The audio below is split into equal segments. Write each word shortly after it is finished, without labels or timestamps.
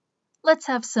let's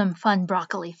have some fun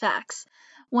broccoli facts.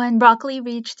 When broccoli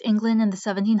reached England in the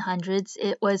 1700s,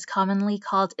 it was commonly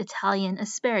called Italian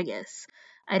asparagus.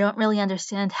 I don't really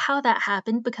understand how that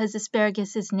happened because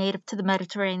asparagus is native to the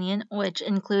Mediterranean, which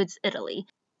includes Italy.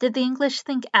 Did the English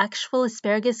think actual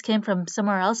asparagus came from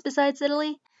somewhere else besides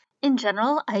Italy? In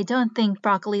general, I don't think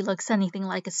broccoli looks anything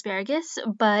like asparagus,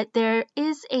 but there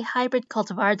is a hybrid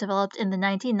cultivar developed in the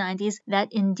 1990s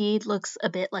that indeed looks a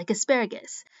bit like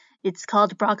asparagus. It's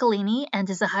called broccolini and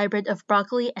is a hybrid of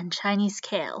broccoli and Chinese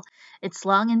kale. It's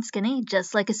long and skinny,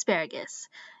 just like asparagus.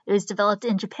 It was developed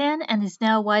in Japan and is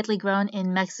now widely grown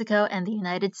in Mexico and the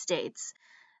United States.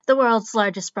 The world's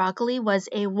largest broccoli was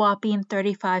a whopping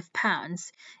 35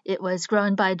 pounds. It was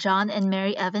grown by John and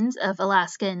Mary Evans of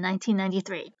Alaska in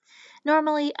 1993.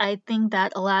 Normally, I think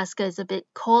that Alaska is a bit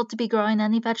cold to be growing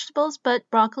any vegetables, but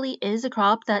broccoli is a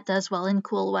crop that does well in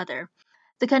cool weather.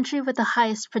 The country with the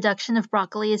highest production of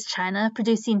broccoli is China,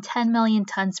 producing 10 million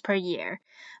tons per year.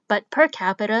 But per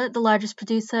capita, the largest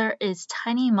producer is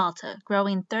tiny Malta,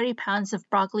 growing 30 pounds of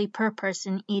broccoli per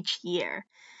person each year.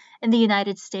 In the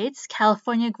United States,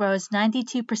 California grows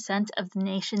 92% of the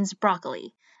nation's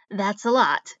broccoli. That's a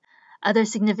lot. Other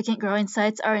significant growing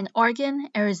sites are in Oregon,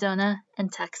 Arizona,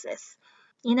 and Texas.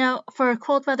 For a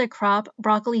cold weather crop,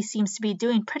 broccoli seems to be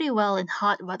doing pretty well in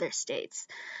hot weather states.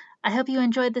 I hope you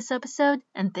enjoyed this episode,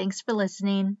 and thanks for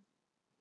listening.